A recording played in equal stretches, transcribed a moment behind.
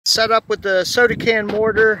set up with the soda can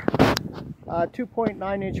mortar,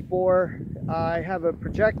 2.9-inch bore. I have a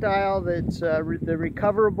projectile that's the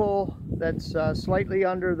recoverable, that's slightly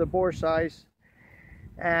under the bore size,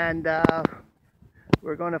 and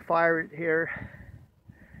we're going to fire it here.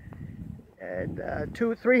 And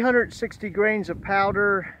 360 grains of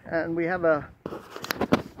powder, and we have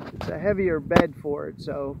it's a heavier bed for it,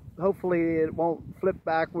 so hopefully it won't flip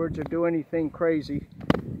backwards or do anything crazy.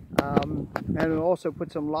 And we'll also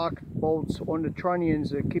put some lock bolts on the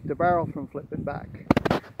trunnions to keep the barrel from flipping back.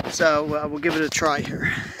 So we'll give it a try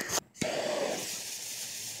here.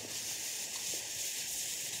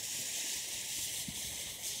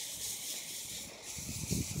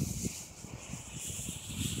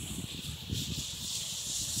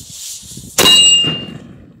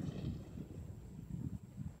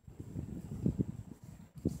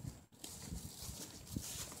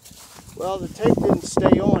 Well, the tape didn't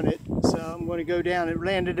stay on it, so I'm going to go down. It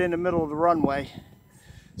landed in the middle of the runway,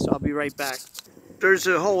 so I'll be right back. There's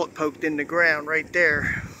a hole it poked in the ground right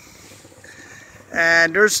there,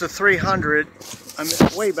 and there's the 300. I'm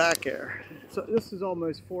way back there. So this is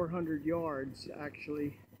almost 400 yards,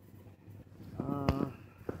 actually.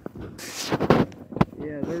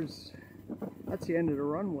 Yeah, that's the end of the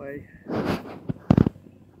runway.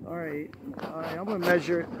 All right, I'm going to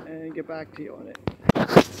measure it and get back to you on it.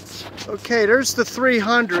 Okay, there's the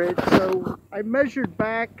 300. So I measured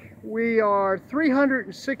back. We are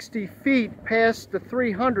 360 feet past the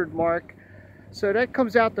 300 mark. So that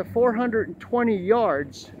comes out to 420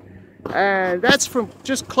 yards. And that's from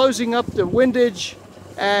just closing up the windage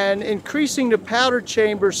and increasing the powder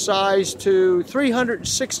chamber size to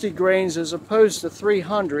 360 grains as opposed to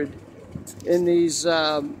 300 in these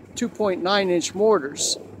 2.9-inch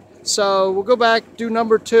mortars. So we'll go back, do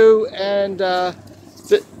number 2, and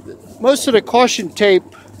most of the caution tape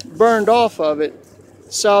burned off of it,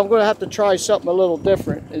 so I'm going to have to try something a little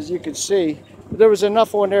different, as you can see. There was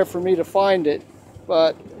enough on there for me to find it,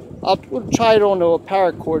 but we'll try it onto a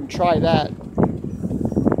paracord and try that.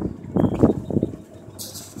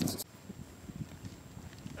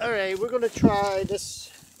 Alright, we're going to try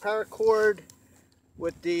this paracord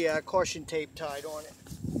with the caution tape tied on it.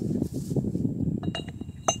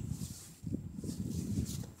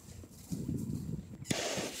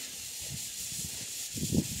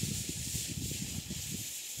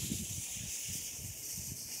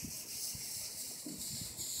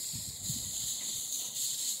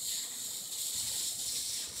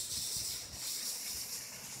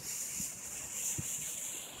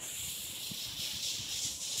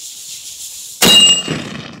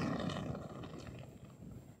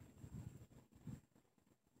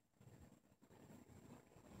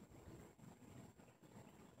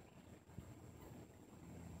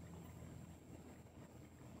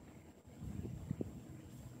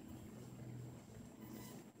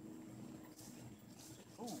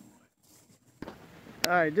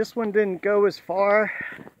 Alright, this one didn't go as far,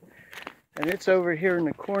 and it's over here in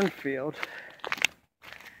the cornfield.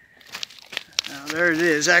 Now there it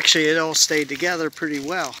is. Actually, it all stayed together pretty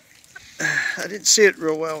well. I didn't see it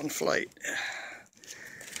real well in flight,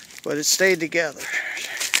 but it stayed together.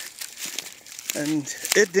 And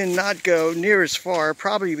it did not go near as far,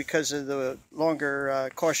 probably because of the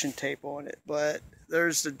longer caution tape on it. But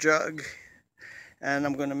there's the jug, and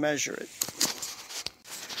I'm going to measure it.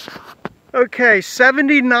 Okay,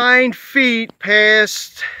 79 feet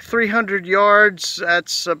past 300 yards.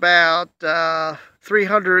 That's about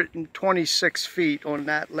 326 feet on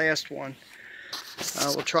that last one.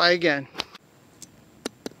 We'll try again.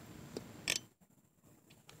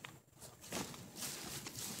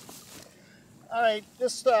 All right,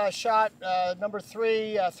 this shot number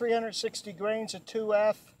 3, 360 grains of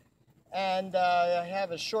 2F, and I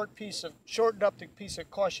have a shortened up the piece of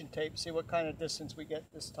caution tape. See what kind of distance we get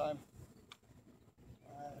this time.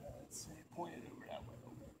 Let's see, point it over that way.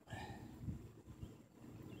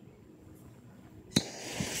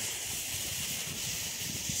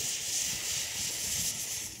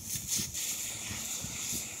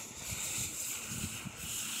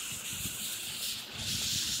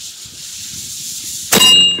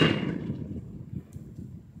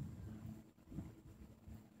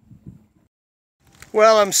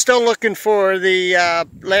 Well, I'm still looking for the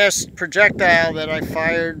last projectile that I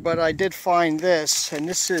fired, but I did find this, and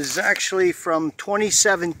this is actually from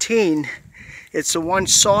 2017. It's the one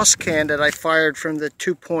sauce can that I fired from the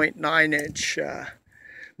 2.9-inch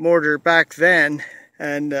mortar back then,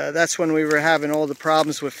 and that's when we were having all the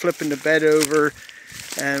problems with flipping the bed over,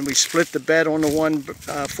 and we split the bed on the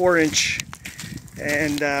 4-inch,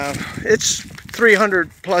 and it's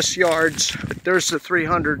 300 plus yards. There's the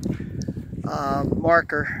 300.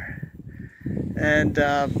 marker. And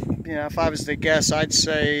you know, if I was to guess, I'd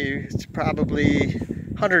say it's probably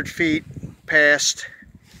 100 feet past,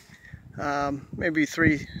 maybe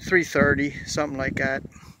 330, something like that.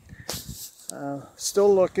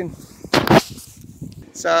 Still looking.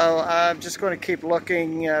 So I'm just going to keep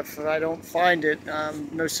looking. If I don't find it,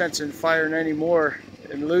 no sense in firing any more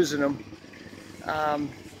and losing them.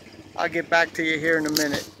 I'll get back to you here in a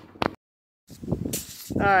minute.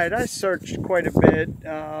 Alright, I searched quite a bit.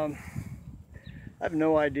 I have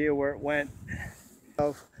no idea where it went.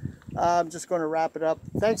 So I'm just going to wrap it up.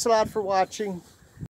 Thanks a lot for watching.